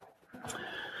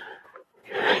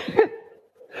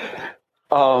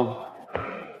Talk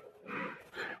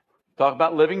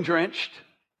about living drenched.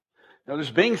 Now, there's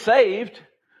being saved,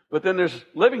 but then there's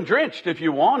living drenched if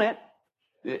you want it.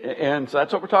 And so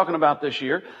that's what we're talking about this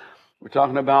year. We're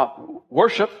talking about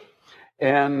worship,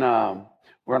 and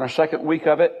we're in our second week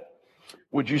of it.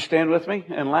 Would you stand with me?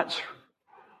 And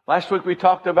last week we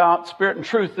talked about spirit and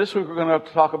truth. This week we're going to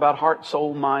talk about heart,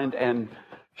 soul, mind, and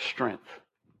strength.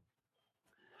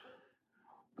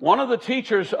 One of the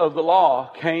teachers of the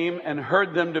law came and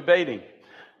heard them debating.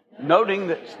 Noting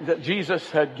that Jesus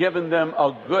had given them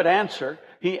a good answer,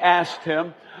 he asked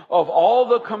him, of all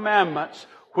the commandments,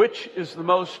 which is the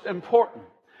most important?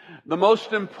 The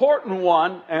most important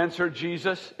one, answered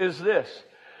Jesus, is this.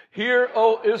 Hear,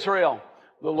 O Israel,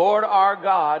 the Lord our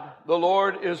God, the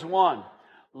Lord is one.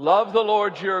 Love the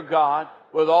Lord your God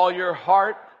with all your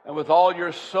heart and with all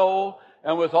your soul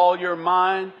and with all your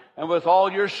mind and with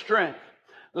all your strength.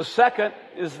 The second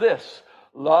is this.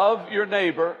 Love your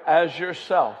neighbor as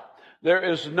yourself. There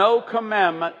is no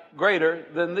commandment greater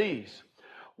than these.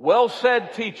 Well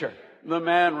said, teacher, the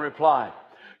man replied.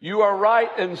 You are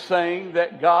right in saying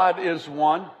that God is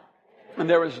one, and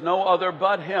there is no other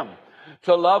but Him.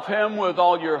 To love Him with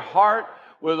all your heart,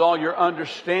 with all your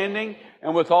understanding,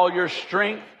 and with all your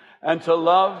strength, and to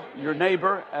love your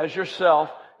neighbor as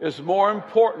yourself is more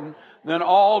important than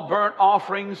all burnt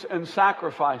offerings and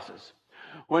sacrifices.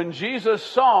 When Jesus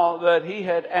saw that he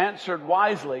had answered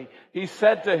wisely, he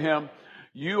said to him,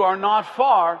 you are not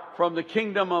far from the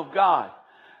kingdom of God.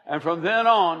 And from then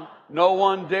on, no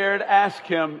one dared ask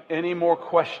him any more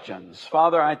questions.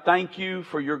 Father, I thank you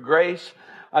for your grace.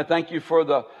 I thank you for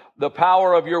the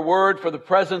power of your word, for the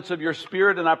presence of your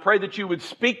spirit. And I pray that you would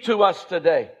speak to us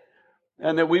today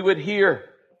and that we would hear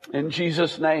in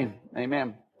Jesus' name.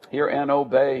 Amen. Hear and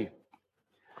obey.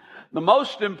 The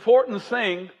most important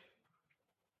thing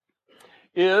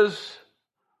is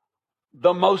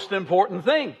the most important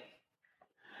thing.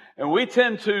 And we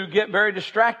tend to get very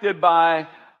distracted by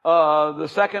the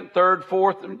second, third,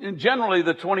 fourth, and generally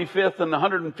the 25th and the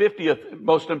 150th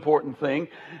most important thing,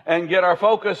 and get our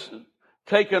focus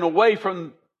taken away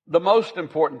from the most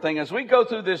important thing. As we go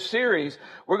through this series,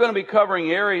 we're going to be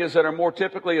covering areas that are more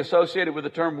typically associated with the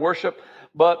term worship,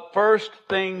 but first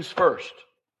things first.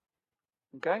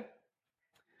 Okay?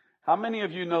 How many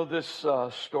of you know this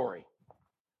story?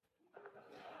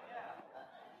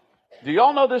 Do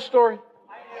y'all know this story?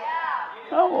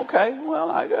 Oh, okay.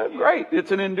 Well, great.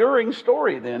 It's an enduring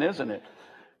story then, isn't it?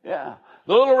 Yeah.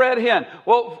 The little red hen.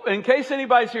 Well, in case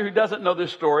anybody's here who doesn't know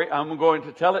this story, I'm going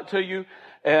to tell it to you.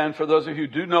 And for those of you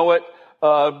who do know it,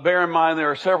 bear in mind there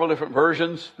are several different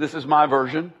versions. This is my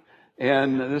version.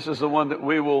 And this is the one that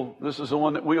we'll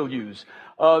use.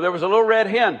 There was a little red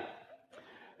hen.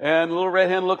 And the little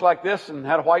red hen looked like this and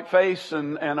had a white face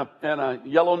and a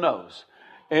yellow nose.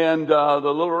 And the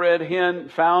little red hen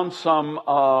found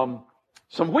some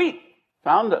wheat,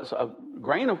 found a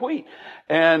grain of wheat,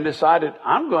 and decided,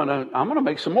 I'm gonna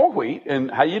make some more wheat. And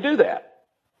how do you do that?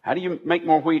 How do you make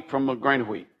more wheat from a grain of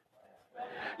wheat?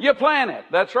 You plant it.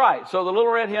 That's right. So the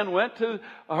little red hen went to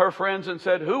her friends and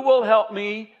said, who will help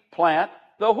me plant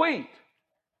the wheat?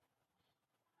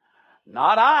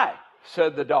 Not I,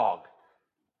 said the dog.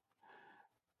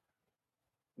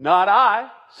 Not I,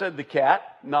 said the cat,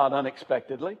 not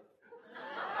unexpectedly.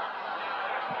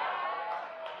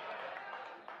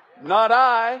 Not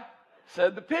I,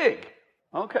 said the pig.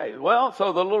 Okay, well,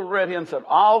 so the little red hen said,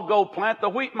 I'll go plant the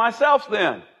wheat myself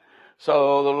then.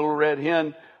 So the little red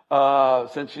hen,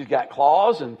 since she's got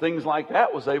claws and things like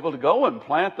that, was able to go and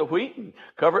plant the wheat and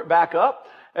cover it back up.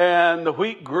 And the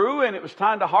wheat grew and it was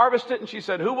time to harvest it. And she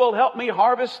said, who will help me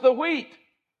harvest the wheat?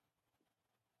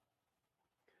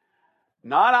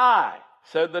 Not I,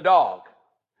 said the dog.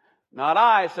 Not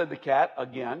I, said the cat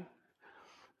again.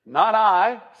 Not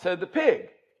I, said the pig.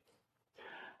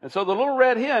 And so the little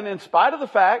red hen, in spite of the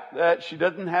fact that she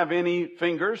doesn't have any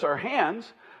fingers or hands,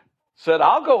 said,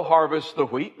 I'll go harvest the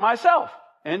wheat myself.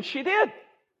 And she did.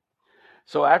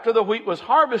 So after the wheat was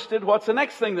harvested, what's the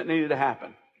next thing that needed to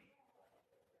happen?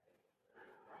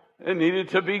 It needed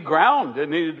to be ground. It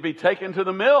needed to be taken to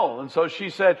the mill. And so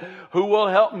she said, who will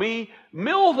help me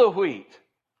mill the wheat?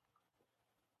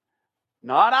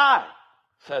 Not I,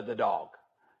 said the dog.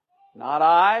 Not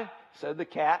I, said the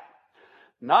cat.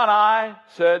 Not I,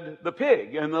 said the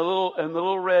pig. And the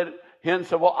little red hen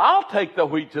said, well, I'll take the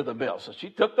wheat to the mill. So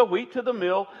she took the wheat to the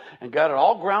mill and got it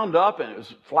all ground up, and it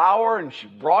was flour, and she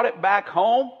brought it back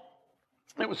home.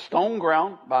 It was stone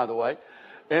ground, by the way.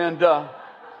 And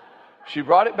she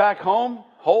brought it back home,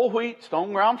 whole wheat,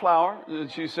 stone ground flour.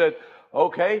 And she said,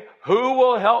 okay, who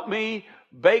will help me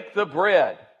bake the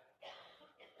bread?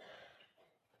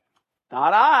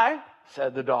 Not I,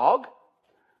 said the dog.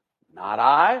 Not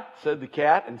I, said the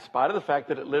cat, in spite of the fact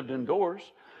that it lived indoors.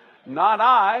 Not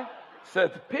I,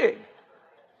 said the pig.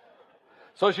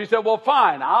 So she said, well,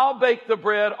 fine, I'll bake the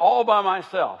bread all by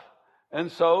myself.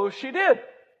 And so she did.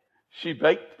 She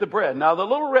baked the bread. Now, the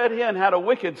little red hen had a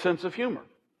wicked sense of humor.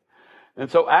 And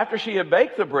so after she had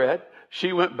baked the bread,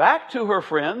 she went back to her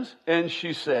friends and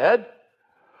she said,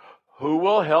 who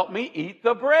will help me eat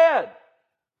the bread?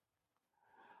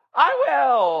 I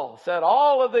will, said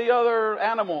all of the other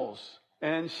animals.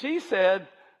 And she said,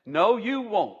 no, you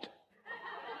won't.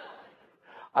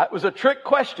 It was a trick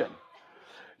question.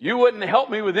 You wouldn't help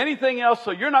me with anything else,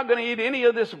 so you're not going to eat any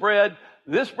of this bread.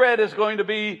 This bread is going to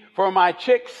be for my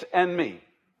chicks and me.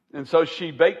 And so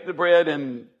she baked the bread,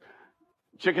 and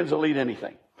chickens will eat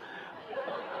anything.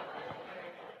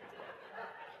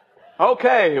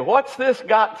 Okay, what's this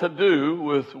got to do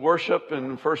with worship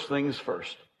and first things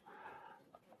first?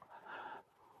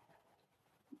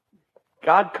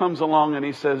 God comes along and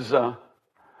he says,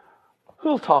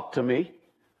 who'll talk to me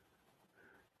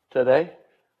today?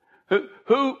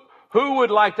 Who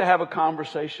would like to have a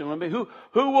conversation with me? Who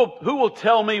will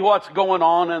tell me what's going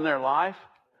on in their life?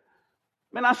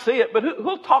 I mean, I see it, but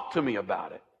who'll talk to me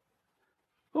about it?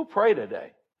 Who'll pray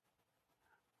today?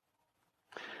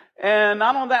 And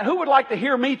not only that, who would like to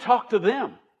hear me talk to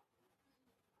them?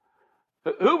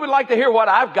 Who would like to hear what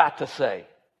I've got to say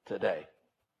today?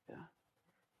 Yeah.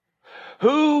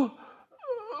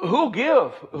 Who'll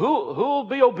give? Who'll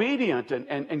be obedient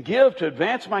and give to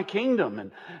advance my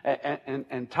kingdom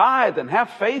and tithe and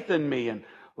have faith in me and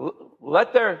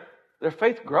let their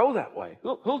faith grow that way?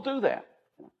 Who'll do that?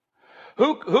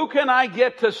 Who can I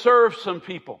get to serve some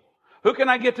people? Who can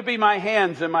I get to be my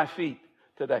hands and my feet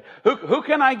today? Who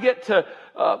can I get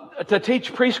to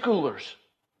teach preschoolers?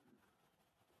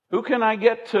 Who can I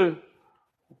get to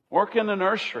work in the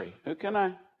nursery? Who can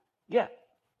I get?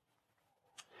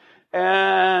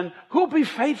 And who'll be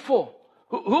faithful?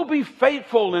 Who'll be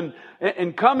faithful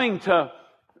in coming to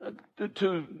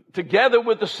together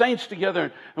with the saints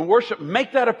together and worship?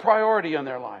 Make that a priority in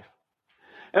their life.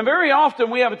 And very often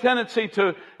we have a tendency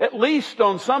to, at least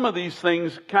on some of these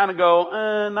things, kind of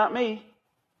go, not me.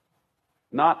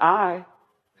 Not I.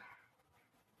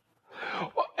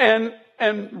 And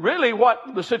really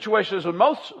what the situation is with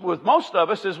most of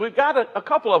us is we've got a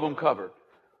couple of them covered.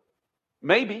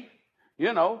 Maybe.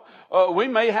 You know, we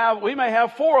may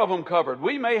have 4 of them covered.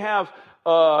 We may have,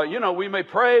 we may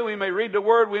pray, we may read the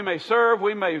Word, we may serve,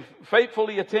 we may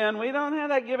faithfully attend. We don't have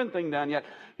that giving thing done yet.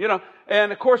 You know,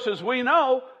 and of course, as we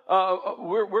know,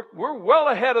 we're well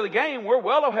ahead of the game. We're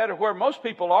well ahead of where most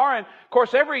people are. And of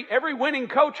course, every winning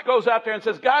coach goes out there and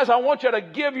says, guys, I want you to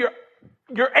give your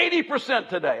 80%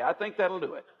 today. I think that'll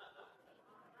do it.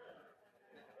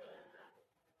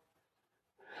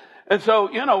 And so,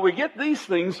 we get these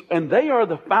things, and they are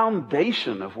the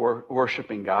foundation of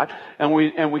worshiping God. And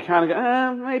we kind of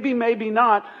go, maybe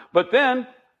not. But then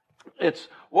it's,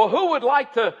 well, who would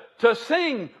like to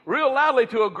sing real loudly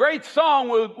to a great song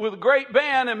with a great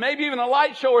band and maybe even a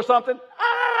light show or something?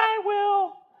 I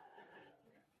will.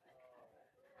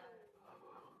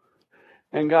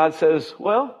 And God says,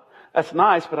 well, that's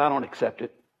nice, but I don't accept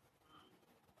it.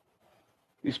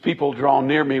 These people draw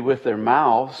near me with their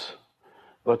mouths,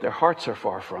 but their hearts are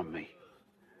far from me,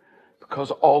 because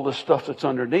all the stuff that's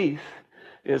underneath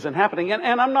isn't happening.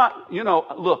 And I'm not,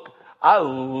 look, I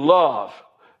love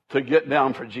to get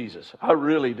down for Jesus. I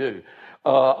really do.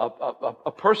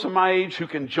 A person my age who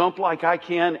can jump like I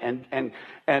can and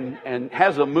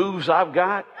has the moves I've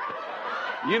got.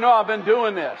 I've been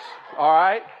doing this. All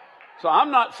right. So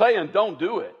I'm not saying don't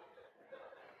do it,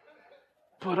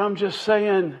 but I'm just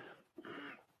saying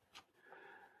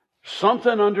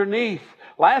something underneath.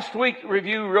 Last week,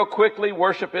 review real quickly,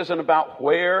 worship isn't about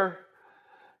where.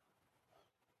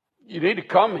 You need to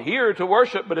come here to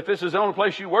worship, but if this is the only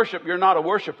place you worship, you're not a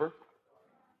worshiper.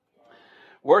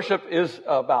 Worship is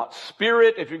about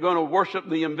spirit. If you're going to worship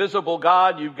the invisible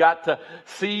God, you've got to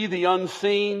see the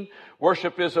unseen.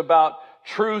 Worship is about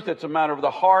truth. It's a matter of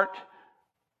the heart,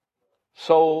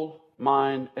 soul,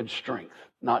 mind, and strength,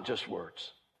 not just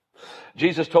words.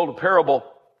 Jesus told a parable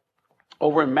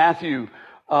over in Matthew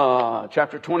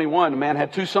chapter 21. A man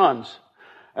had 2 sons,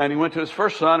 and he went to his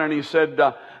first son and he said,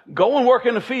 go and work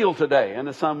in the field today. And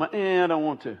the son went, I don't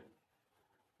want to.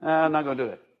 I'm not going to do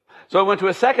it. So he went to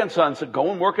his second son and said,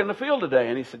 go and work in the field today.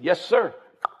 And he said, yes, sir,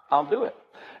 I'll do it.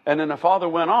 And then the father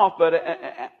went off, but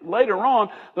later on,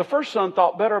 the first son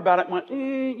thought better about it and went,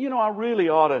 I really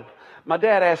ought my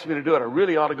dad asked me to do it. I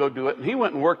really ought to go do it. And he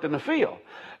went and worked in the field.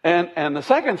 And the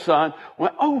second son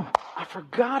went, oh, I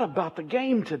forgot about the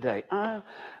game today.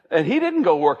 And he didn't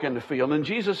go work in the field. And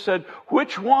Jesus said,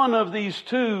 which one of these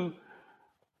two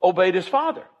obeyed his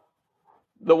father?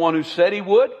 The one who said he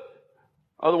would,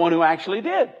 or the one who actually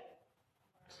did?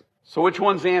 So which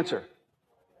one's the answer?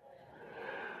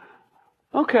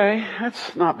 Okay,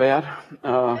 that's not bad.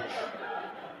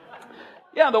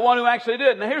 Yeah, the one who actually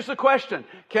did. Now here's the question.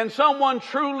 Can someone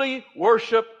truly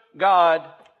worship God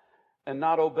and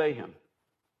not obey Him?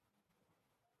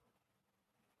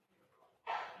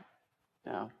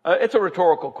 Yeah. It's a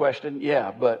rhetorical question,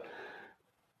 yeah, but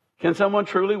can someone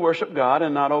truly worship God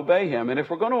and not obey Him? And if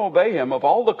we're going to obey Him, of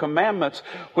all the commandments,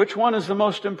 which one is the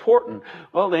most important?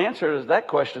 Well, the answer to that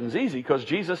question is easy because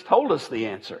Jesus told us the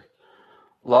answer.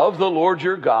 Love the Lord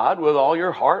your God with all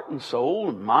your heart and soul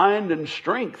and mind and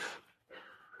strength.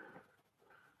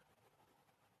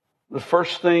 The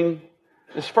first thing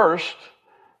is first.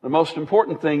 The most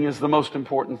important thing is the most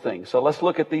important thing. So let's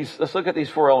look at these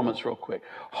 4 elements real quick.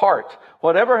 Heart.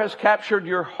 Whatever has captured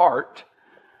your heart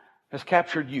has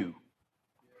captured you.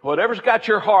 Whatever's got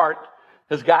your heart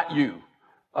has got you.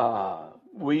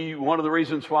 One of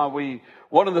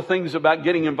the things about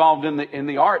getting involved in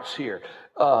the arts here,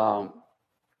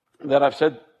 that I've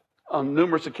said on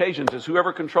numerous occasions is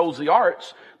whoever controls the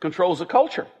arts controls the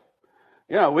culture.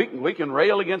 Yeah, we can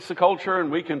rail against the culture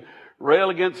and we can rail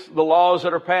against the laws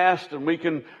that are passed and we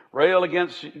can rail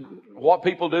against what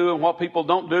people do and what people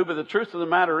don't do. But the truth of the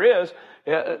matter is,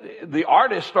 the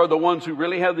artists are the ones who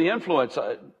really have the influence.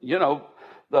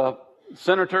 The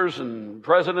senators and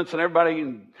presidents and everybody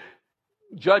and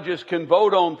judges can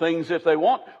vote on things if they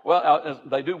want. Well,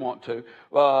 they do want to,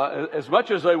 as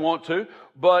much as they want to.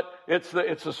 But it's the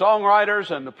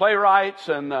songwriters and the playwrights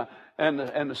and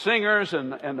the singers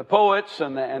and the poets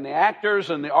and the actors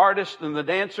and the artists and the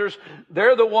dancers.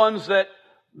 They're the ones that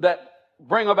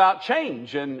bring about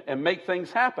change and make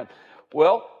things happen.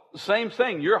 Well, same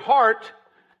thing. Your heart,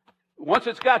 once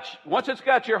it's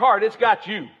got your heart, it's got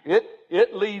you.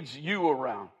 It leads you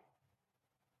around.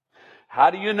 How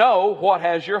do you know what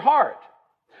has your heart?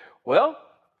 Well,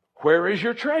 where is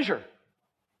your treasure?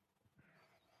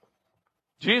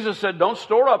 Jesus said, don't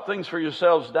store up things for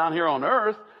yourselves down here on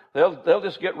earth. They'll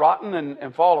just get rotten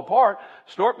and fall apart.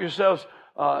 Store up yourselves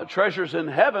treasures in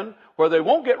heaven where they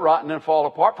won't get rotten and fall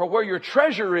apart. For where your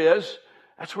treasure is,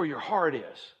 that's where your heart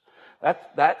is.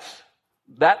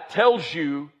 That tells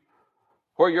you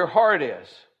where your heart is.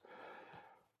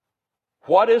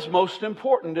 What is most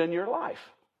important in your life?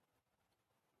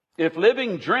 If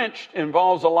living drenched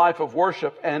involves a life of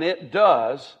worship, and it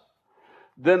does,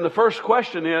 then the first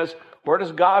question is, where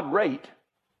does God rate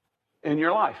in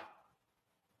your life?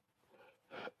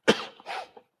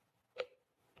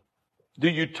 Do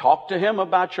you talk to Him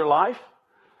about your life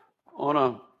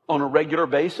on a regular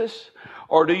basis?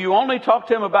 Or do you only talk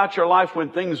to Him about your life when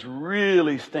things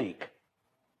really stink?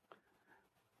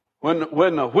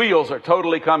 When the wheels are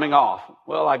totally coming off?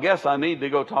 Well, I guess I need to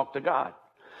go talk to God.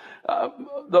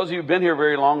 Those of you who've been here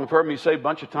very long have heard me say a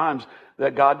bunch of times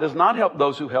that God does not help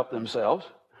those who help themselves.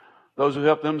 Those who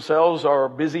help themselves are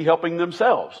busy helping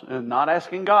themselves and not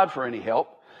asking God for any help.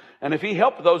 And if He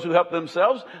helped those who help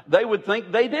themselves, they would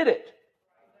think they did it.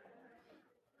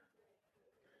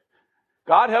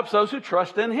 God helps those who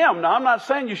trust in Him. Now, I'm not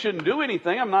saying you shouldn't do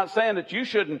anything. I'm not saying that you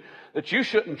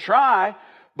shouldn't try.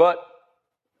 But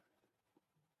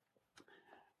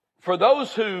for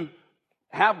those who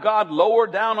have God lower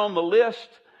down on the list,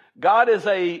 God is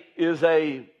a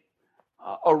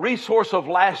resource of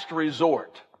last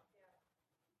resort.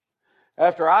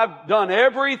 After I've done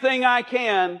everything I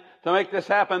can to make this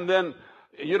happen, then,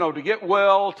 to get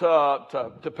well,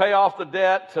 to pay off the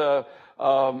debt, to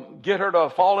get her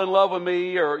to fall in love with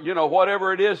me, or,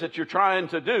 whatever it is that you're trying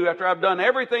to do. After I've done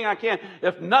everything I can,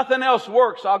 if nothing else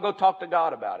works, I'll go talk to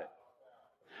God about it.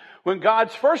 When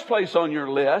God's first place on your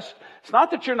list, it's not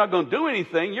that you're not going to do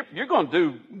anything. You're going to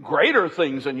do greater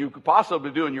things than you could possibly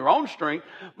do in your own strength.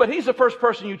 But He's the first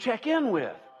person you check in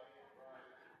with.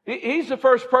 He's the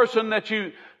first person that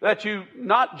you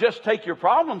not just take your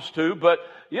problems to, but,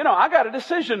 I got a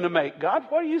decision to make. God,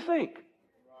 what do you think?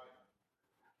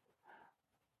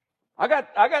 I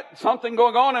got something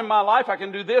going on in my life. I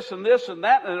can do this and this and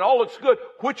that, and it all looks good.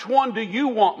 Which one do you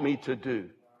want me to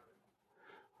do?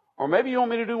 Or maybe you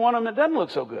want me to do one of them that doesn't look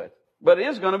so good, but it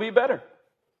is going to be better.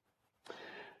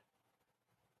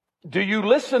 Do you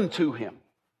listen to Him?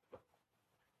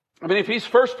 I mean, if He's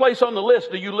first place on the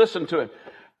list, do you listen to Him?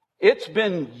 It's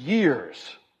been years.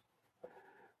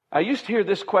 I used to hear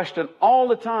this question all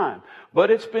the time,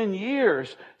 but it's been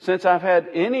years since I've had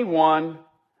anyone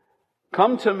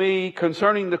come to me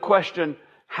concerning the question,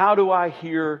 how do I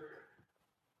hear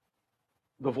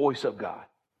the voice of God?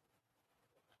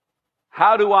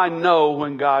 How do I know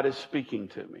when God is speaking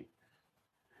to me?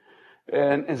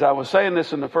 And as I was saying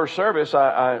this in the first service,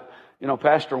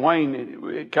 Pastor Wayne,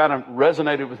 it kind of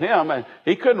resonated with him, and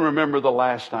he couldn't remember the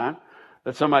last time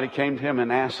that somebody came to him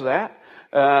and asked that.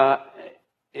 I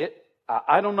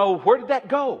don't know, where did that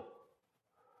go?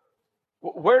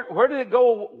 Where did it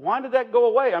go? Why did that go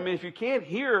away? I mean, if you can't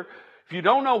hear, if you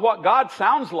don't know what God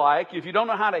sounds like, if you don't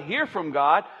know how to hear from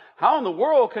God, how in the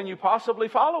world can you possibly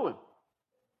follow Him?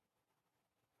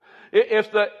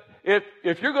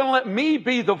 If you're going to let me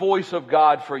be the voice of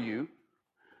God for you,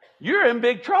 you're in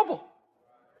big trouble.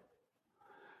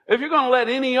 If you're going to let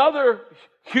any other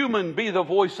human be the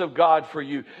voice of God for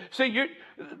you, see,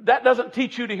 that doesn't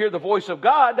teach you to hear the voice of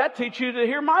God. That teaches you to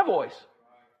hear my voice.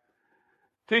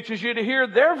 Teaches you to hear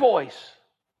their voice.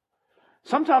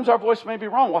 Sometimes our voice may be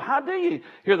wrong. Well, how do you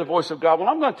hear the voice of God? Well,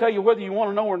 I'm going to tell you whether you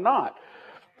want to know or not.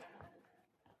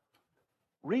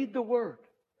 Read the Word.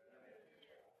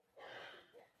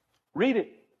 Read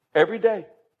it every day.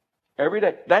 Every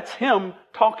day. That's Him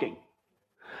talking.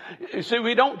 You see,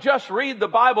 we don't just read the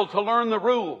Bible to learn the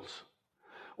rules.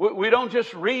 We don't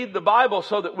just read the Bible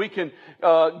so that we can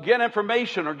get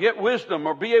information or get wisdom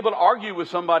or be able to argue with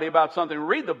somebody about something. We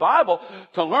read the Bible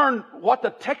to learn what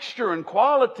the texture and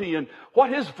quality and what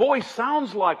His voice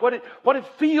sounds like, what it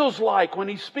feels like when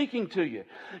He's speaking to you.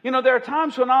 You know, there are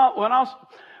times when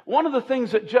one of the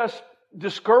things that just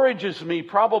discourages me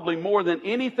probably more than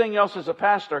anything else as a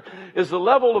pastor is the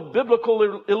level of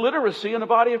biblical illiteracy in the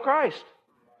body of Christ.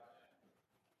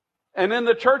 And in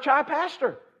the church I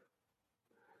pastor.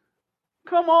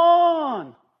 Come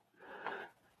on.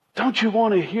 Don't you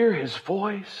want to hear His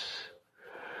voice?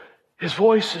 His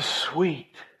voice is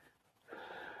sweet.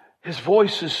 His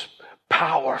voice is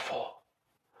powerful.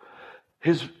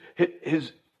 His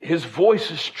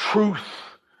voice is truth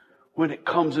when it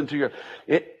comes into your...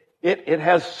 It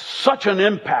has such an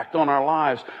impact on our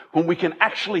lives when we can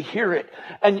actually hear it.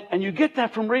 And you get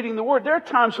that from reading the Word. There are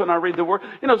times when I read the Word.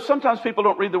 You know, sometimes people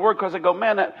don't read the Word because they go,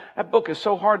 man, that book is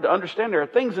so hard to understand. There are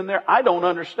things in there I don't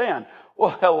understand.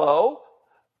 Well, hello.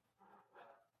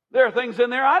 There are things in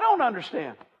there I don't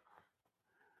understand.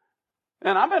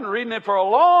 And I've been reading it for a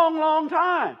long, long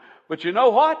time. But you know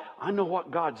what? I know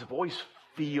what God's voice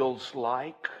feels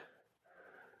like.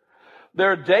 There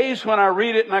are days when I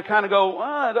read it and I kind of go,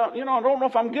 I don't know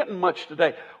if I'm getting much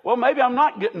today. Well, maybe I'm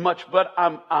not getting much, but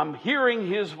I'm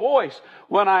hearing His voice.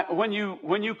 When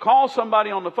you call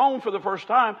somebody on the phone for the first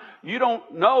time, you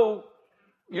don't know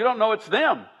it's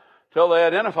them till they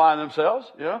identify themselves,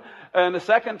 you know. And the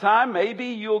second time, maybe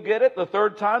you'll get it. The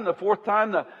third time, the fourth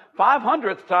time, the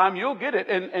 500th time, you'll get it.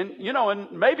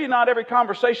 And maybe not every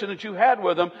conversation that you had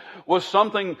with them was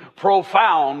something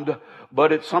profound,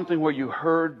 but it's something where you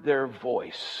heard their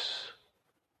voice.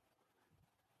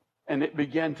 And it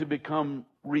began to become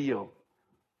real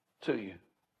to you.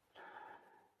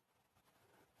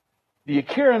 Do you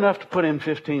care enough to put in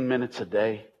 15 minutes a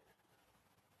day?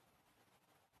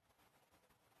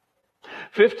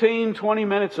 15, 20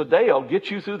 minutes a day will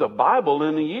get you through the Bible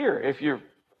in a year. If you're a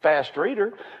fast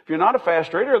reader. If you're not a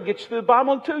fast reader, it'll get you through the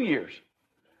Bible in 2 years.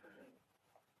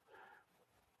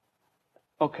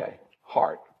 Okay,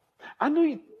 heart. I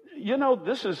knew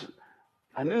this is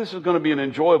going to be an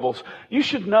enjoyable. You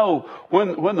should know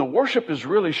when the worship is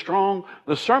really strong,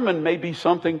 the sermon may be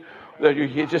something that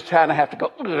you just kind of have to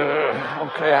go,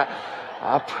 okay,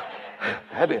 I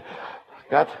had to,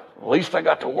 at least I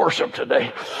got to worship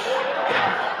today.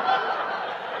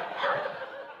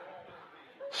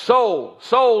 Soul.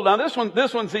 Now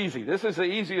this one's easy. This is the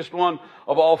easiest one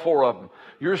of all four of them.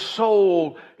 Your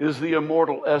soul is the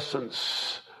immortal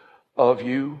essence of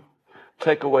you.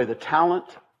 Take away the talent.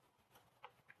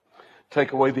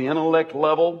 Take away the intellect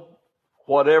level,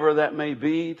 whatever that may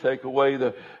be. Take away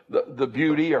the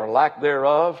beauty or lack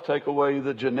thereof. Take away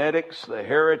the genetics, the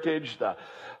heritage, the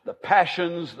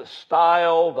passions, the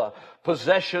style, the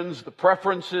possessions, the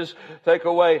preferences. Take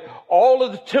away all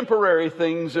of the temporary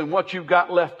things, and what you've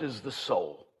got left is the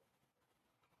soul.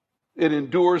 It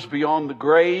endures beyond the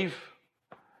grave.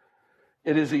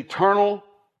 It is eternal.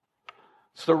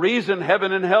 It's the reason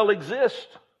heaven and hell exist.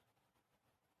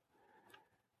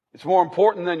 It's more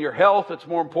important than your health. It's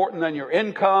more important than your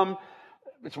income.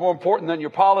 It's more important than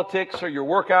your politics or your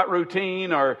workout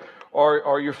routine or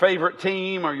your favorite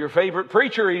team or your favorite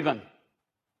preacher even.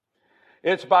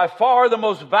 It's by far the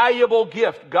most valuable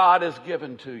gift God has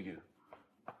given to you.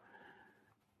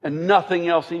 And nothing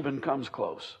else even comes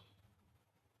close.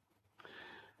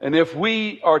 And if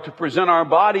we are to present our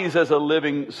bodies as a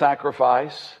living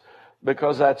sacrifice,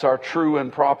 because that's our true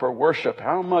and proper worship.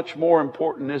 How much more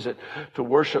important is it to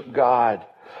worship God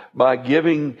by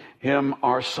giving Him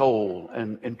our soul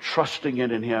and trusting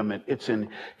it in Him? It's in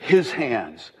His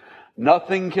hands.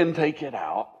 Nothing can take it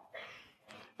out.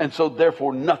 And so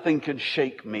therefore nothing can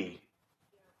shake me,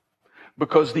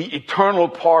 because the eternal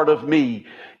part of me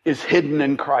is hidden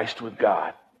in Christ with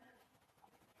God.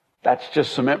 That's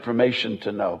just some information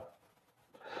to know.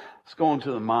 Let's go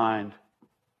into the mind.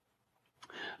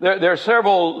 There are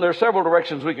several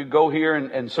directions we could go here,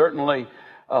 and certainly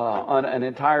an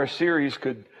entire series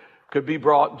could be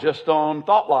brought just on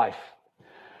thought life.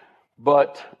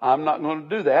 But I'm not going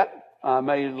to do that. I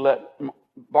may let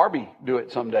Barbie do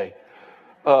it someday.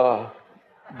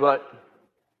 But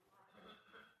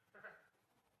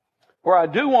where I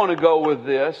do want to go with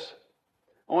this,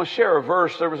 I want to share a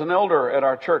verse. There was an elder at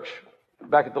our church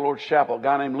back at the Lord's Chapel, a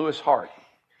guy named Lewis Hart.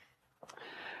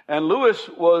 And Lewis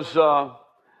was a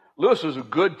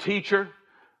good teacher,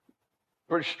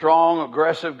 pretty strong,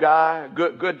 aggressive guy,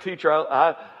 good teacher.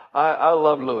 I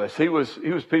love Lewis. He was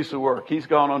a piece of work. He's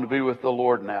gone on to be with the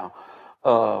Lord now.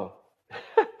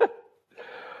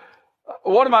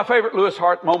 One of my favorite Lewis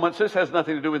Hart moments, this has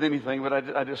nothing to do with anything, but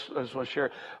I just want to share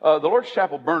it. The Lord's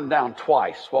Chapel burned down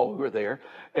twice while we were there.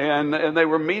 And they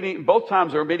were meeting, both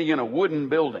times they were meeting in a wooden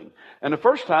building. And the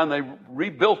first time they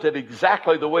rebuilt it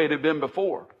exactly the way it had been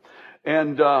before.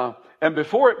 And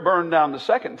before it burned down the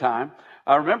second time,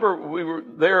 I remember we were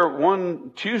there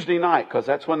one Tuesday night, because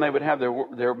that's when they would have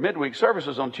their midweek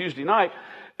services on Tuesday night.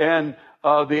 And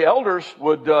the elders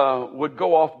would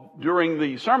go off during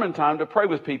the sermon time to pray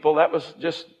with people. That was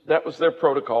their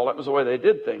protocol. That was the way they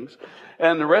did things.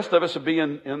 And the rest of us would be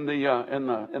in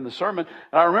the sermon.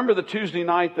 And I remember the Tuesday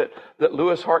night that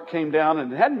Lewis Hart came down,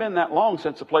 and it hadn't been that long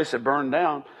since the place had burned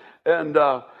down. And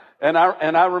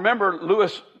I remember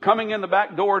Lewis coming in the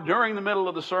back door during the middle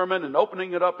of the sermon and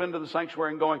opening it up into the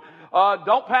sanctuary and going,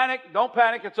 don't panic,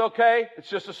 it's okay. It's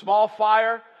just a small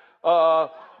fire.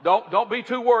 Don't be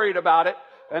too worried about it.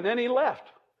 And then he left.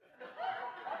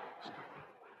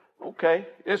 Okay.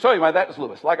 So anyway, that was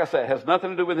Lewis. Like I said, it has nothing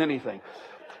to do with anything.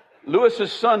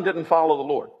 Lewis's son didn't follow the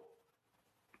Lord.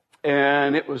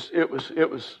 And it was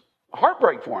a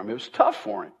heartbreak for him. It was tough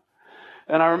for him.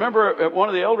 And I remember at one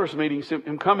of the elders' meetings,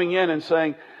 him coming in and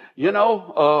saying,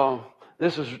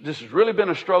 this has really been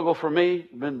a struggle for me.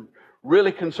 I've been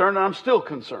really concerned, and I'm still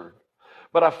concerned.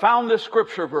 But I found this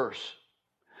scripture verse,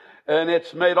 and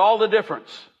it's made all the difference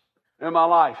in my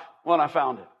life when I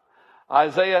found it.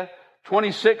 Isaiah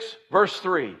 26, verse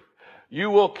 3. You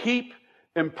will keep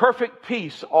in perfect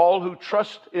peace all who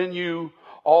trust in you,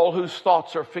 all whose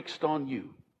thoughts are fixed on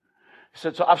you. He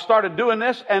said, so I've started doing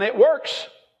this, and it works.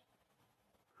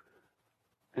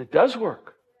 It does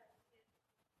work.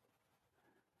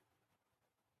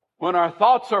 When our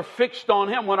thoughts are fixed on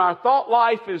Him, when our thought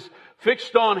life is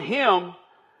fixed on Him,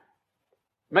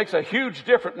 makes a huge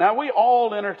difference. Now, we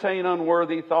all entertain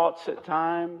unworthy thoughts at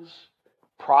times,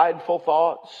 prideful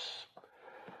thoughts,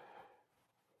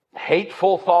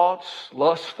 hateful thoughts,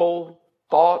 lustful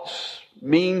thoughts,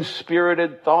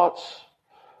 mean-spirited thoughts,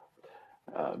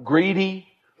 greedy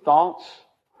thoughts.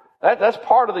 That's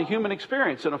part of the human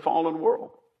experience in a fallen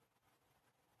world.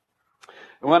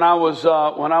 When I was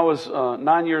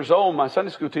 9 years old, my Sunday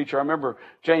school teacher, I remember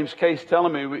James Case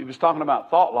telling me, he was talking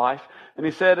about thought life, and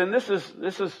he said, and this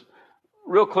is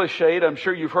real cliched, I'm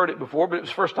sure you've heard it before, but it was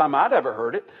the first time I'd ever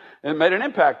heard it, and it made an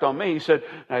impact on me. He said,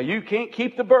 now you can't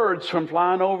keep the birds from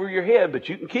flying over your head, but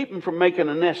you can keep them from making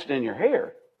a nest in your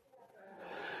hair.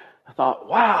 I thought,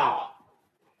 wow,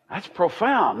 that's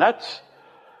profound.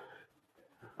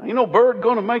 Ain't no bird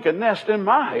going to make a nest in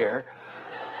my hair.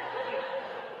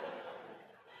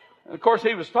 And of course,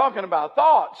 he was talking about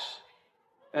thoughts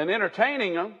and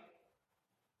entertaining them.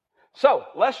 So,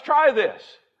 let's try this.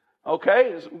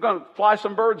 Okay? We're going to fly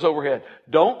some birds overhead.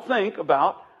 Don't think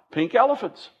about pink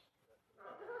elephants.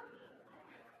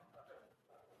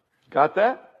 Got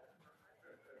that?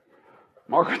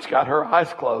 Margaret's got her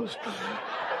eyes closed.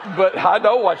 But I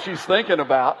know what she's thinking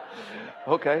about.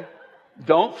 Okay.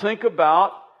 Don't think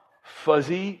about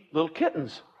fuzzy little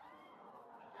kittens.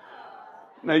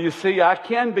 Now, you see, I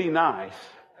can be nice.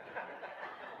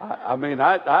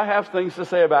 I have things to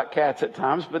say about cats at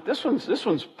times, but this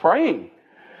one's praying.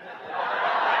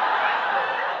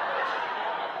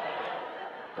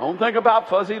 Don't think about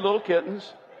fuzzy little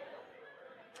kittens.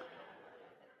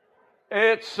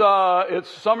 It's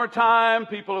summertime.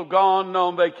 People have gone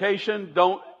on vacation.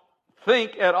 Don't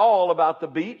think at all about the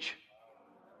beach.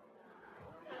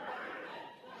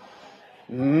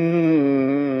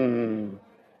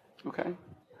 Okay.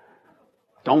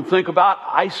 Don't think about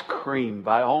ice cream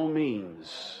by all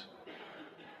means.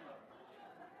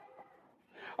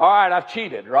 All right, I've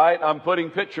cheated, right? I'm putting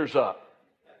pictures up.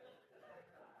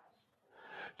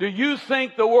 Do you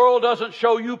think the world doesn't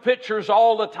show you pictures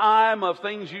all the time of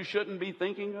things you shouldn't be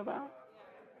thinking about?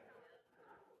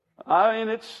 I mean,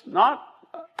 it's not.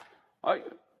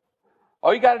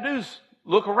 All you got to do is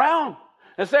look around.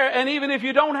 It's there. And even if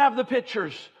you don't have the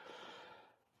pictures,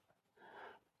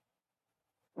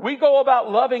 we go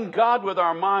about loving God with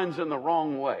our minds in the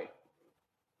wrong way.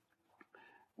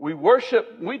 We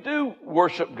do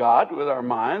worship God with our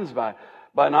minds by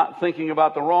not thinking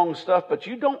about the wrong stuff, but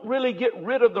you don't really get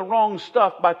rid of the wrong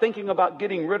stuff by thinking about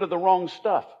getting rid of the wrong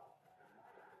stuff.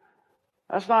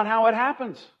 That's not how it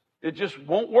happens. It just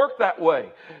won't work that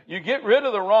way. You get rid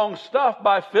of the wrong stuff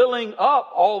by filling up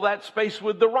all that space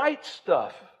with the right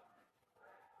stuff.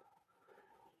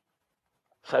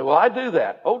 Say, well, I do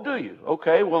that. Oh, do you?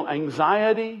 Okay, well,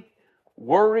 anxiety,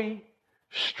 worry,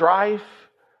 strife,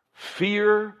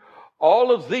 fear,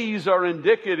 all of these are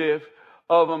indicative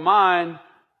of a mind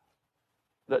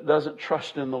that doesn't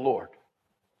trust in the Lord.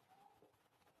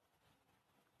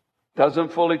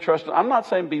 Doesn't fully trust. I'm not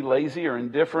saying be lazy or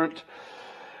indifferent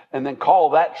and then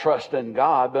call that trust in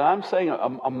God, but I'm saying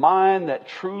a mind that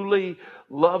truly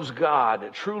loves God,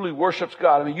 that truly worships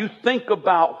God. I mean, you think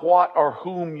about what or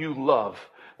whom you love.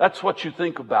 That's what you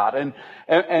think about. And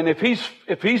if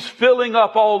he's filling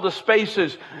up all the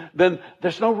spaces, then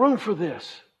there's no room for this.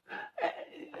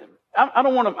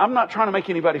 I'm not trying to make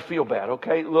anybody feel bad,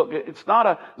 okay? Look, it's not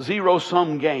a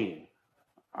zero-sum game,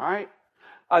 all right?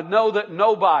 I know that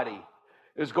nobody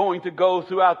is going to go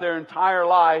throughout their entire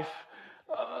life,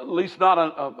 at least not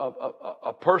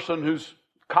a person who's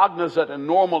cognizant and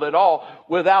normal at all,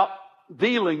 without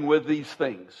dealing with these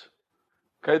things.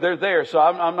 Okay, they're there. So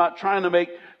I'm not trying to make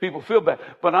people feel bad,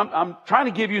 but I'm trying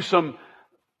to give you some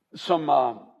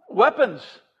weapons.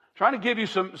 Trying to give you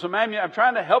some ammunition. I'm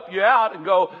trying to help you out and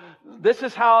go, this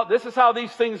is how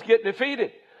these things get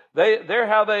defeated.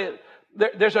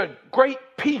 There's a great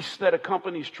peace that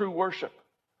accompanies true worship.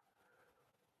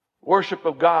 Worship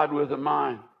of God with a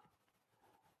mind.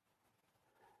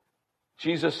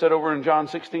 Jesus said over in John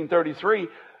 16:33,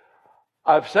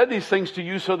 I've said these things to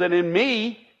you so that in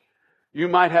me you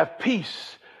might have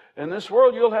peace. In this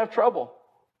world you'll have trouble.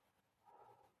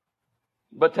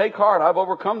 But take heart, I've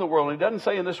overcome the world. And he doesn't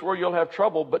say in this world you'll have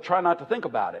trouble, but try not to think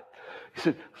about it. He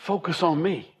said, focus on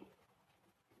me.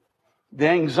 The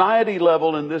anxiety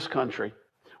level in this country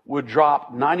would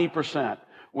drop 90%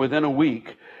 within a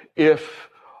week if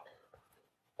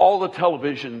all the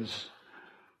televisions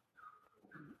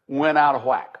went out of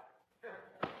whack.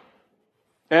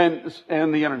 And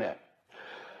the internet.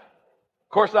 Of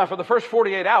course, now for the first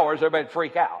 48 hours, everybody'd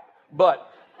freak out. But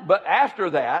after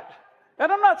that, and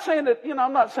I'm not saying that,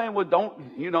 I'm not saying, well, don't,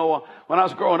 when I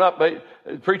was growing up,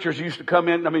 preachers used to come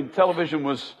in. I mean, television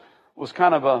was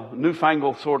kind of a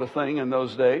newfangled sort of thing in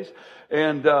those days.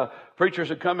 And preachers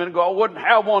would come in and go, I wouldn't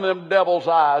have one of them devil's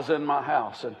eyes in my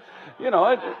house. And,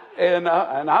 and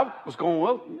I was going,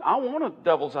 well, I want a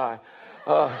devil's eye.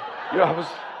 I was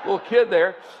a little kid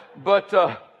there. But,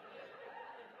 so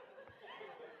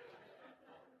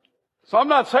I'm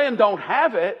not saying don't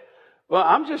have it. Well,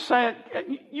 I'm just saying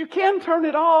you can turn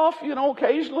it off,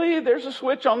 occasionally. There's a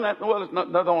switch on that. Well,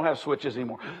 they don't have switches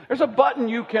anymore. There's a button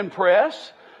you can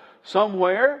press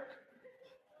somewhere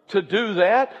to do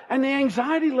that. And the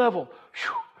anxiety level,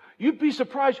 you'd be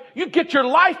surprised. You'd get your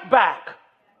life back.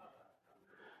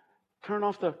 Turn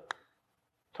off the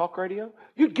talk radio.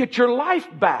 You'd get your life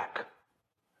back.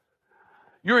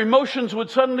 Your emotions would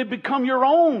suddenly become your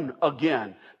own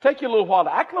again. Take you a little while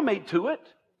to acclimate to it.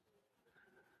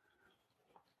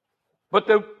 But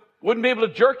they wouldn't be able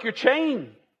to jerk your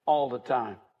chain all the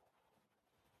time.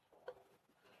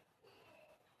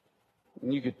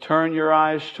 And you could turn your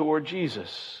eyes toward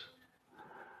Jesus.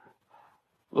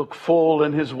 Look full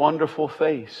in His wonderful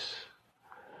face.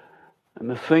 And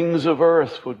the things of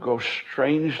earth would grow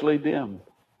strangely dim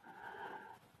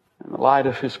in the light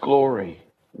of His glory,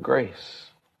 grace,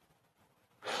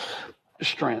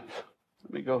 strength.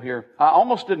 Let me go here. I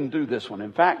almost didn't do this one.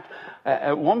 In fact,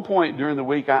 at one point during the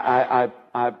week, I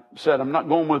said I'm not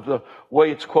going with the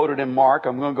way it's quoted in Mark.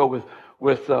 I'm going to go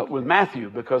with Matthew,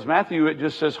 because Matthew, it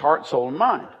just says heart, soul, and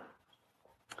mind.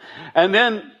 And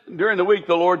then during the week,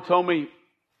 the Lord told me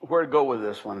where to go with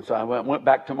this one. So I went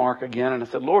back to Mark again, and I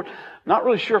said, Lord, not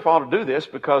really sure if I ought to do this,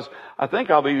 because I think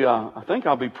I'll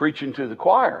be preaching to the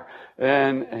choir.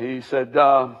 And He said,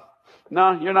 no,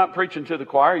 you're not preaching to the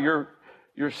choir.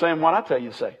 You're saying what I tell you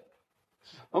to say.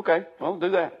 Okay, well, do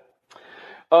that.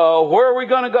 Where are we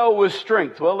going to go with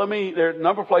strength? Well, there are a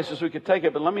number of places we could take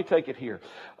it, but let me take it here.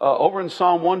 Over in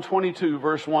Psalm 122,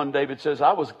 verse 1, David says,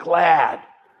 I was glad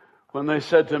when they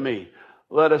said to me,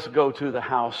 let us go to the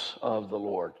house of the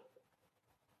Lord.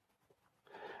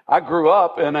 I grew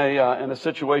up in a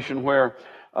situation where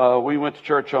we went to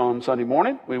church on Sunday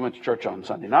morning, we went to church on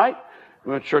Sunday night,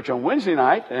 we went to church on Wednesday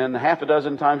night, and half a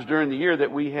dozen times during the year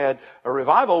that we had a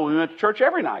revival, we went to church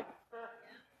every night.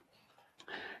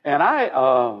 And I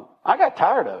got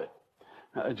tired of it,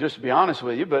 just to be honest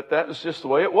with you, but that was just the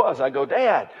way it was. I go,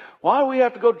 Dad, why do we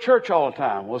have to go to church all the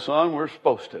time? Well, son, we're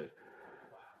supposed to.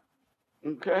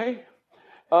 Okay?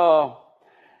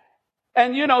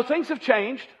 And you know, things have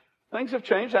changed. Things have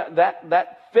changed.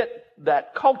 That fit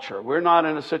that culture. We're not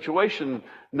in a situation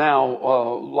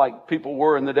now like people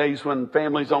were in the days when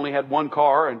families only had one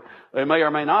car and they may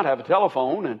or may not have a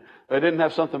telephone and they didn't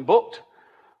have something booked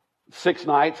 6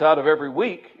 nights out of every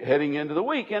week heading into the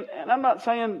week. And I'm not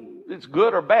saying it's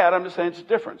good or bad. I'm just saying it's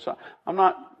different. So I'm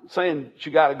not saying that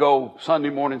you got to go Sunday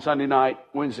morning, Sunday night,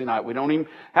 Wednesday night. We don't even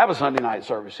have a Sunday night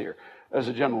service here as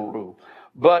a general rule.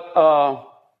 But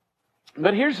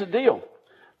here's the deal.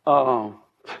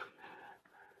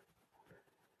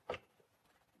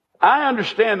 I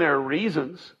understand there are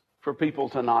reasons for people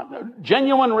to not,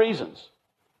 genuine reasons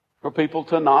for people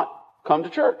to not come to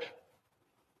church.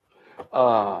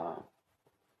 But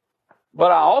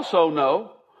I also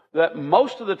know that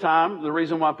most of the time, the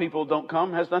reason why people don't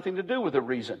come has nothing to do with the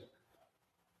reason.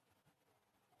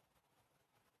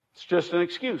 It's just an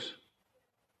excuse.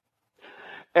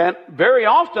 And very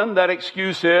often that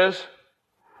excuse is,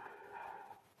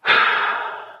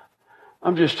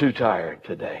 I'm just too tired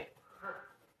today.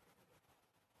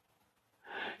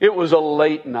 It was a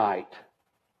late night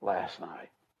last night.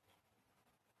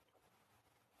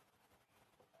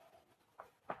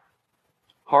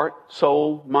 Heart,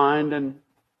 soul, mind, and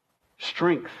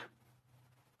strength.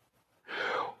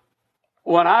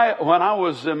 When I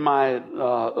was in my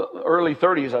early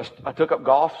 30s, I took up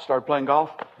golf, started playing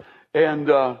golf, and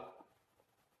I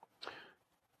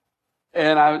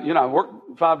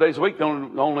worked 5 days a week.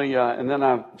 And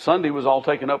then Sunday was all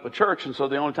taken up with church, and so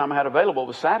the only time I had available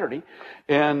was Saturday.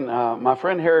 And my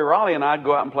friend Harry Raleigh and I'd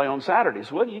go out and play on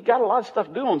Saturdays. Well, you got a lot of stuff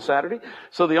to do on Saturday,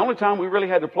 so the only time we really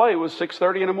had to play was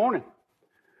 6:30 in the morning.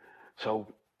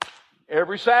 So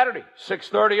every Saturday,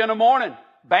 6:30 in the morning,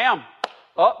 bam,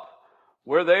 up.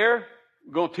 We're there.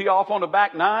 We're going to tee off on the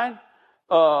back nine.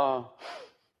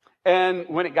 And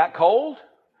when it got cold,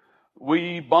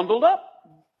 we bundled up.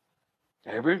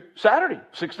 Every Saturday,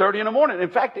 6:30 in the morning. In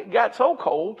fact, it got so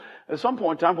cold at some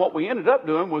point in time, what we ended up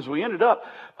doing was we ended up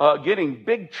getting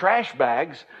big trash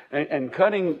bags and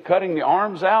cutting the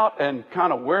arms out and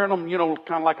kind of wearing them,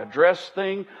 kind of like a dress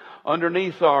thing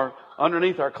underneath our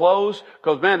clothes.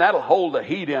 Because, man, that'll hold the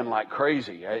heat in like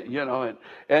crazy,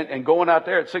 and going out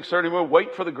there at 6:30 in the morning,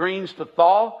 wait for the greens to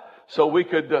thaw so we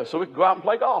could go out and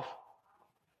play golf.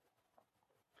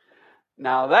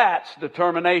 Now that's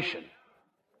determination.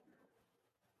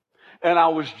 And I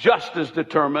was just as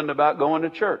determined about going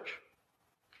to church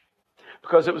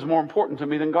because it was more important to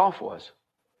me than golf was.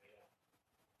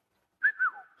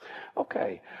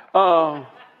 Okay. I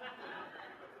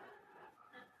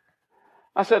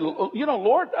said,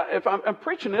 Lord, if I'm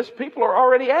preaching this, people are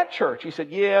already at church. He said,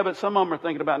 yeah, but some of them are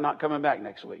thinking about not coming back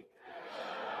next week.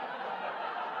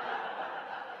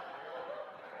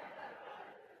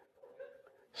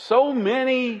 So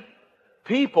many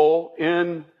people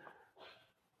in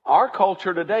our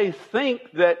culture today think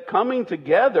that coming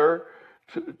together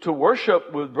to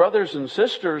worship with brothers and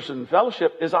sisters and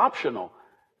fellowship is optional.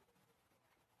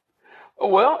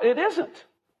 Well, it isn't.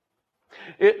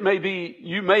 It may be,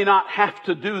 you may not have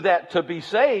to do that to be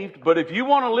saved, but if you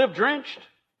want to live drenched,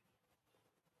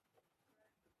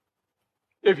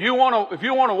 if you want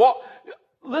to walk,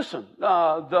 listen,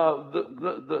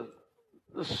 the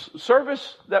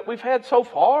service that we've had so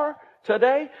far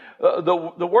today,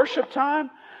 the worship time,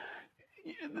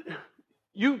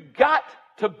 you've got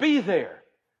to be there.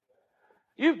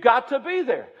 You've got to be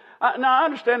there. Now, I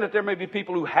understand that there may be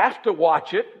people who have to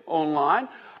watch it online,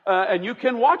 and you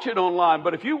can watch it online.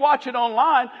 But if you watch it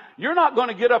online, you're not going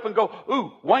to get up and go,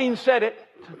 ooh, Wayne said it.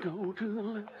 Go to the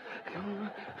left.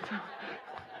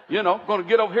 Going to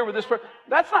get over here with this person.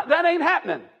 That ain't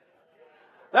happening.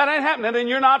 That ain't happening. And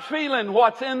you're not feeling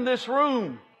what's in this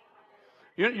room.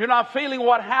 You're not feeling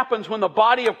what happens when the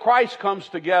body of Christ comes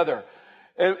together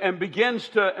and begins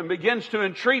to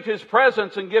entreat His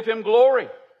presence and give Him glory.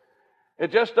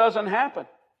 It just doesn't happen.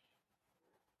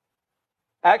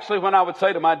 Actually, when I would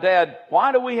say to my dad,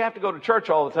 why do we have to go to church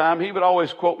all the time? He would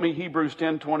always quote me Hebrews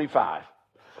 10:25.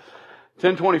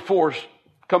 10:24 is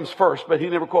comes first, but he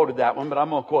never quoted that one, but I'm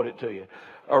going to quote it to you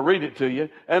or read it to you.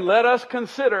 And let us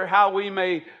consider how we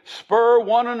may spur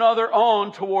one another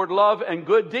on toward love and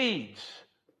good deeds,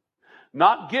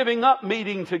 not giving up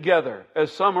meeting together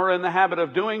as some are in the habit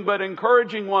of doing, but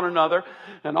encouraging one another,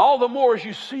 and all the more as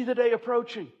you see the day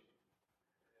approaching.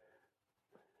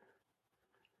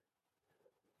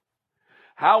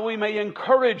 How we may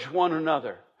encourage one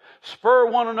another, spur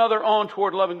one another on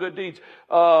toward love and good deeds.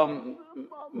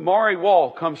 Maury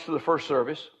Wall comes to the first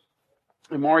service.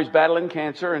 And Maury's battling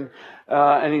cancer,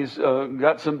 and he's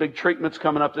got some big treatments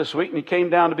coming up this week. And he came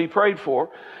down to be prayed for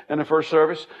in the first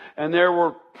service. And there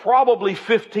were probably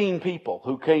 15 people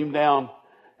who came down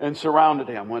and surrounded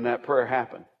him when that prayer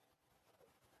happened.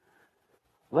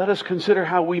 Let us consider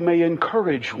how we may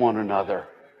encourage one another.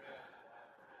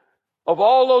 Of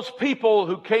all those people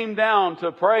who came down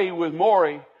to pray with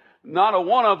Maury, not a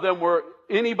one of them were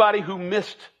anybody who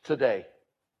missed today.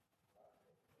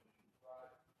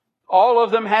 All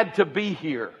of them had to be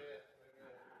here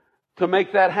to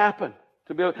make that happen.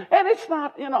 And it's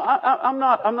not, I'm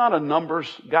not a numbers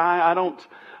guy. I don't,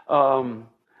 a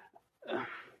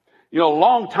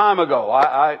long time ago,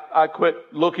 I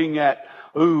quit looking at,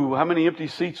 how many empty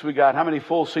seats we got, how many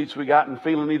full seats we got, and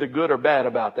feeling either good or bad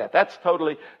about that. That's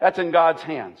in God's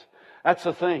hands. That's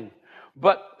the thing.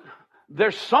 But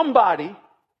there's somebody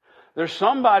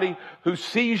who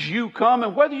sees you come,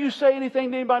 and whether you say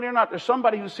anything to anybody or not, there's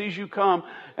somebody who sees you come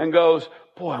and goes,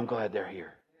 boy, I'm glad they're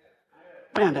here.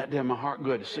 Man, that did my heart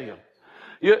good to see them.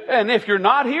 And if you're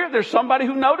not here, there's somebody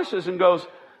who notices and goes,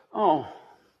 oh.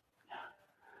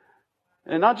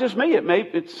 And not just me,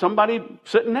 it's somebody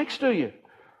sitting next to you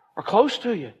or close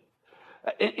to you.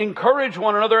 Encourage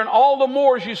one another, and all the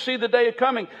more as you see the day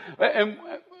coming. And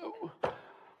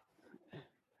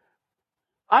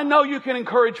I know you can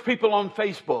encourage people on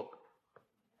Facebook,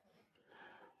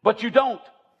 but you don't.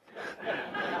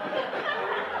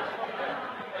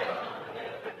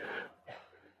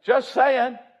 Just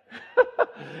saying.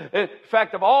 In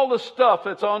fact, of all the stuff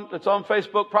that's on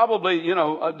Facebook, probably,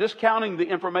 discounting the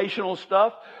informational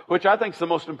stuff, which I think is the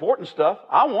most important stuff,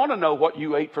 I want to know what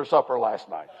you ate for supper last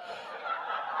night.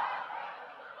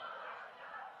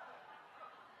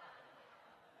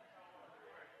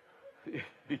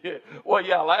 Yeah. Well,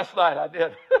 yeah, last night I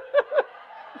did.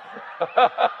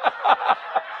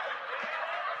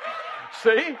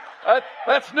 See?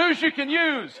 That's news you can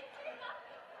use.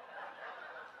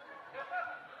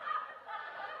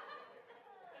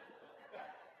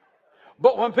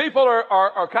 But when people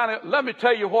are kind of, let me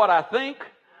tell you what I think,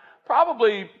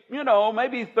 probably,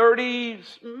 maybe 30,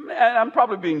 and I'm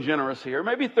probably being generous here,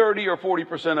 maybe 30 or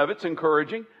 40% of it's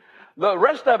encouraging. The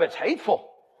rest of it's hateful.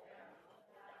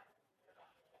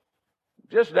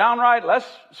 Just downright, let's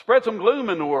spread some gloom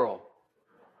in the world.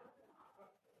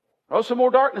 Throw some more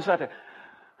darkness out there.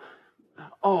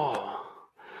 Oh,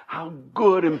 how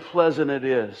good and pleasant it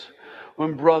is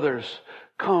when brothers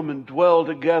come and dwell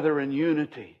together in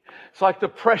unity. It's like the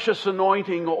precious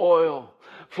anointing oil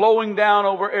flowing down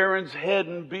over Aaron's head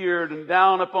and beard and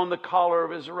down upon the collar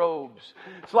of his robes.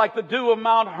 It's like the dew of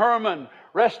Mount Hermon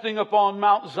resting upon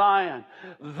Mount Zion.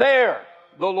 There,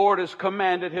 the Lord has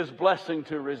commanded His blessing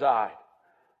to reside.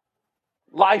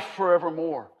 Life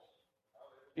forevermore.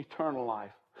 Eternal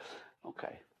life.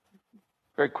 Okay.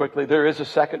 Very quickly, there is a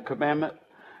second commandment,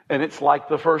 and it's like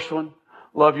the first one.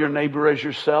 Love your neighbor as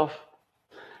yourself.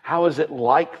 How is it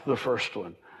like the first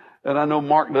one? And I know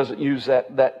Mark doesn't use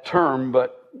that term,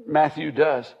 but Matthew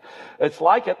does. It's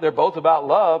like it. They're both about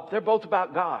love. They're both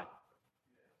about God.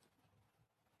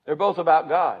 They're both about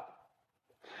God.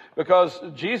 Because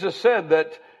Jesus said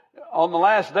that on the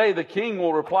last day, the King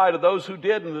will reply to those who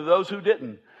did and to those who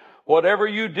didn't. Whatever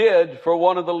you did for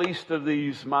one of the least of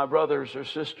these, my brothers or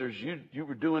sisters, you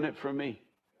were doing it for me.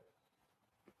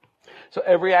 So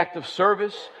every act of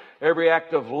service, every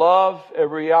act of love,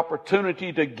 every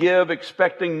opportunity to give,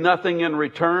 expecting nothing in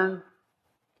return,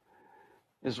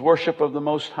 is worship of the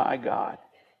Most High God.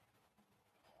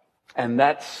 And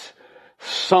that's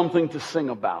something to sing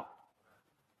about.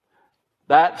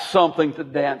 That's something to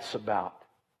dance about.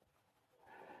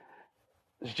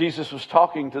 As Jesus was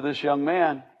talking to this young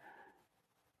man,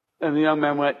 and the young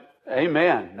man went,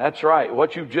 "Amen, that's right.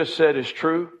 What you've just said is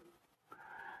true."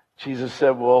 Jesus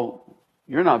said, "Well,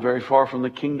 you're not very far from the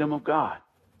kingdom of God.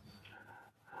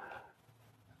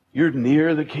 You're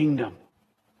near the kingdom.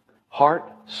 Heart,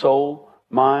 soul,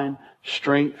 mind,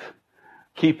 strength,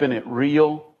 keeping it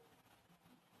real.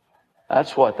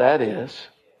 That's what that is."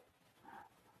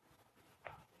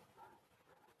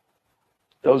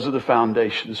 Those are the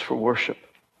foundations for worship.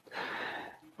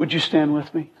 Would you stand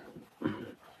with me?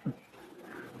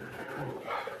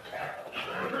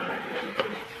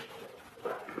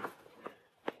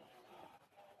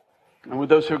 with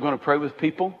those who are going to pray with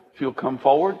people, if you'll come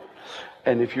forward.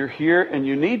 And if you're here and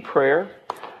you need prayer,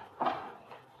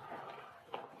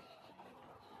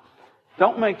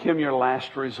 don't make him your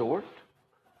last resort.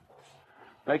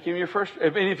 Make him your first.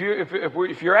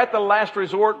 If you're at the last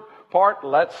resort part,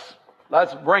 let's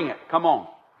bring it. Come on.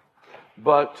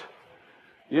 But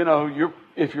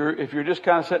if you're just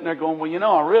kind of sitting there going,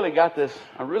 well, I really got this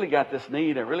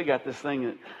need, I really got this thing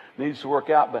that needs to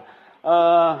work out, but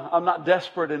I'm not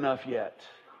desperate enough yet.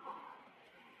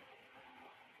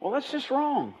 Well, that's just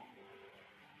wrong.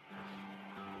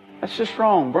 That's just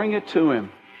wrong. Bring it to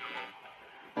him.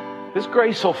 His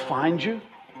grace will find you.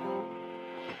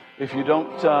 If you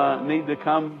don't need to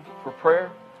come for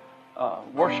prayer,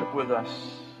 worship with us.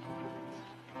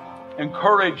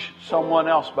 Encourage someone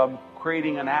else by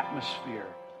creating an atmosphere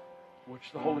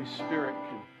which the Holy Spirit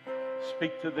can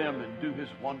speak to them and do His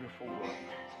wonderful work.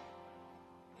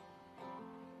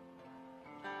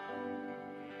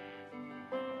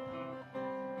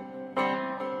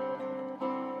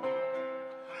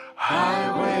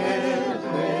 I will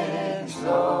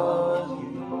exalt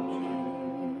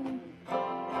you.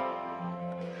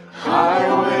 I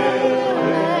will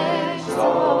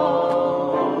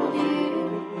exalt you.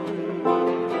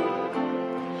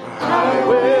 I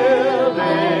will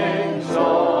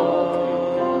exalt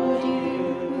you.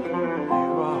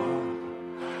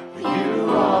 You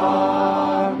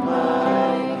are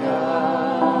my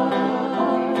God.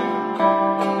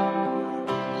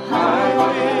 I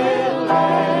will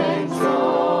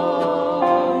exalt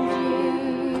you.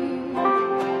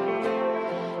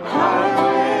 I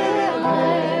will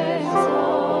exalt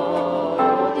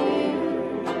you.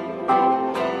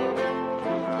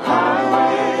 I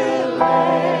will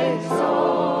exalt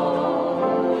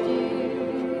you.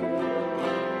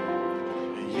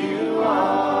 You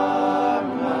are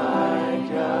my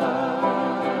God,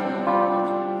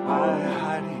 my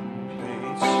hiding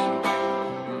place,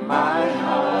 my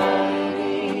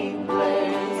hiding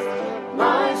place,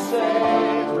 my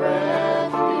safe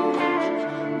refuge,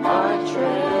 my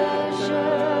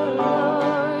treasure,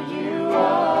 Lord, you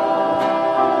are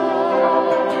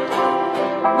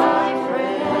my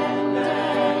friend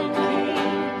and King,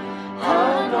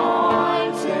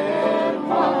 anointed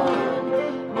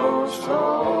one, most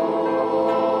holy.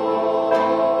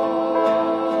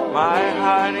 My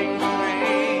hiding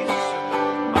place,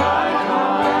 my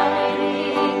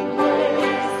hiding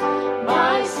place,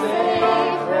 my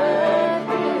safe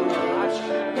refuge,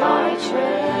 my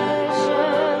treasure,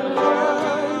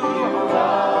 Lord, you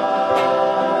are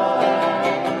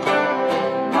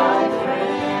my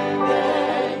friend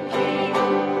and King,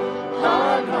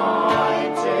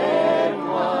 anointed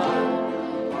one,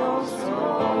 most holy.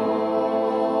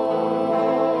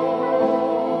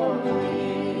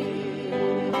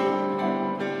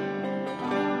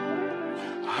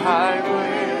 I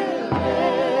will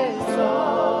exalt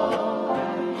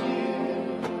you.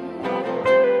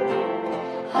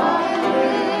 I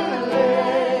will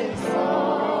exalt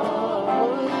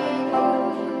you.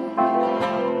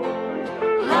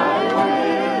 I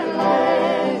will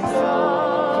exalt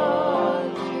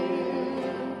you.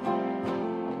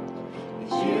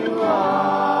 You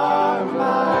are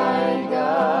my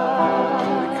God.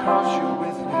 Because you're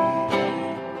with me.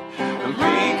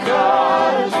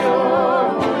 Because you're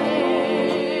with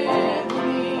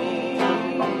me.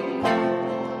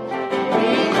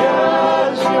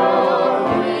 Because you're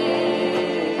with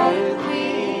me.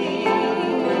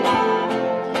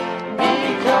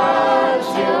 Because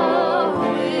you're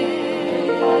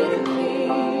with me.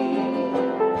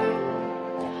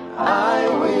 I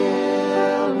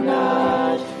will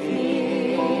not fear.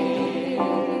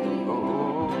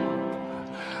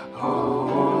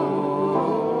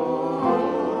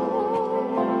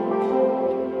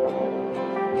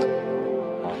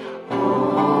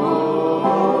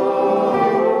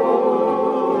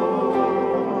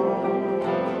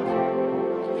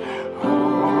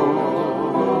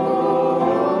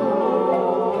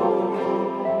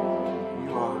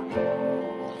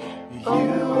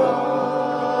 You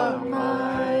are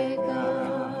my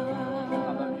God.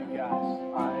 I love you guys.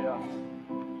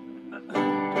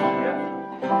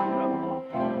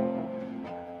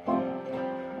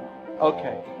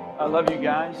 Okay. I love you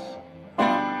guys.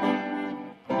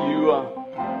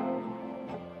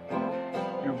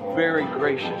 You're very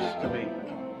gracious to me.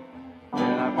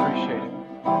 And I appreciate it.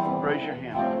 Raise your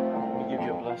hand. Let me give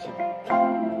you a blessing.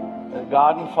 The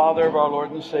God and Father of our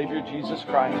Lord and Savior, Jesus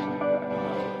Christ,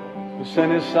 who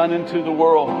sent His Son into the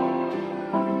world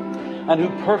and who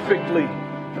perfectly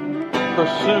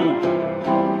pursued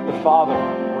the Father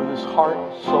with His heart,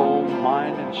 soul,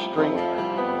 mind, and strength,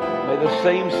 May the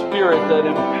same Spirit that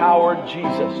empowered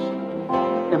Jesus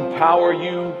empower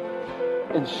you,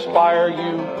 inspire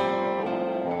you,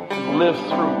 live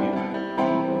through you.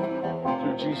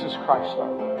 Through Jesus Christ our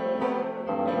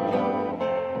Lord.